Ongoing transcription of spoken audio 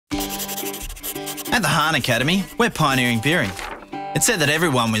At the Hahn Academy, we're pioneering beering. It's said that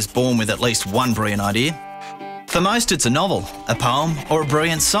everyone was born with at least one brilliant idea. For most, it's a novel, a poem, or a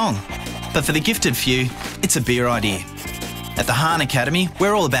brilliant song. But for the gifted few, it's a beer idea. At the Hahn Academy,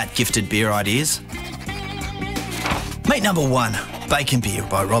 we're all about gifted beer ideas. Meet number 1, Bacon Beer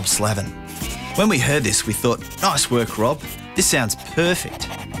by Rob Slavin. When we heard this, we thought, nice work, Rob. This sounds perfect.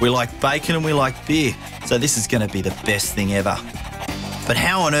 We like bacon and we like beer, so this is going to be the best thing ever. But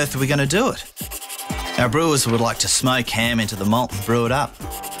how on earth are we going to do it? Our brewers would like to smoke ham into the malt and brew it up.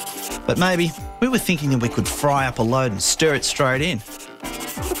 But maybe we were thinking that we could fry up a load and stir it straight in.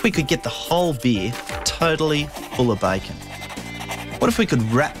 What if we could get the whole beer totally full of bacon? What if we could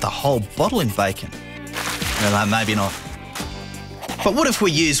wrap the whole bottle in bacon? No, maybe not. But what if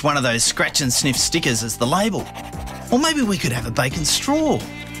we used one of those scratch and sniff stickers as the label? Or maybe we could have a bacon straw.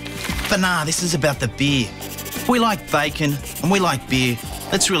 But nah, this is about the beer. If we like bacon and we like beer,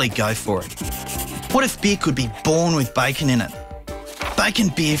 let's really go for it. What if beer could be born with bacon in it? Bacon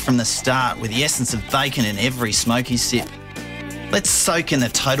beer from the start with the essence of bacon in every smoky sip. Let's soak in the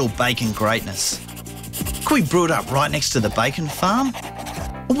total bacon greatness. Could we brew it up right next to the bacon farm?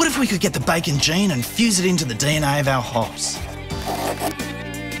 Or what if we could get the bacon gene and fuse it into the DNA of our hops?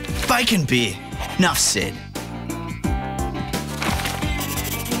 Bacon beer. Enough said.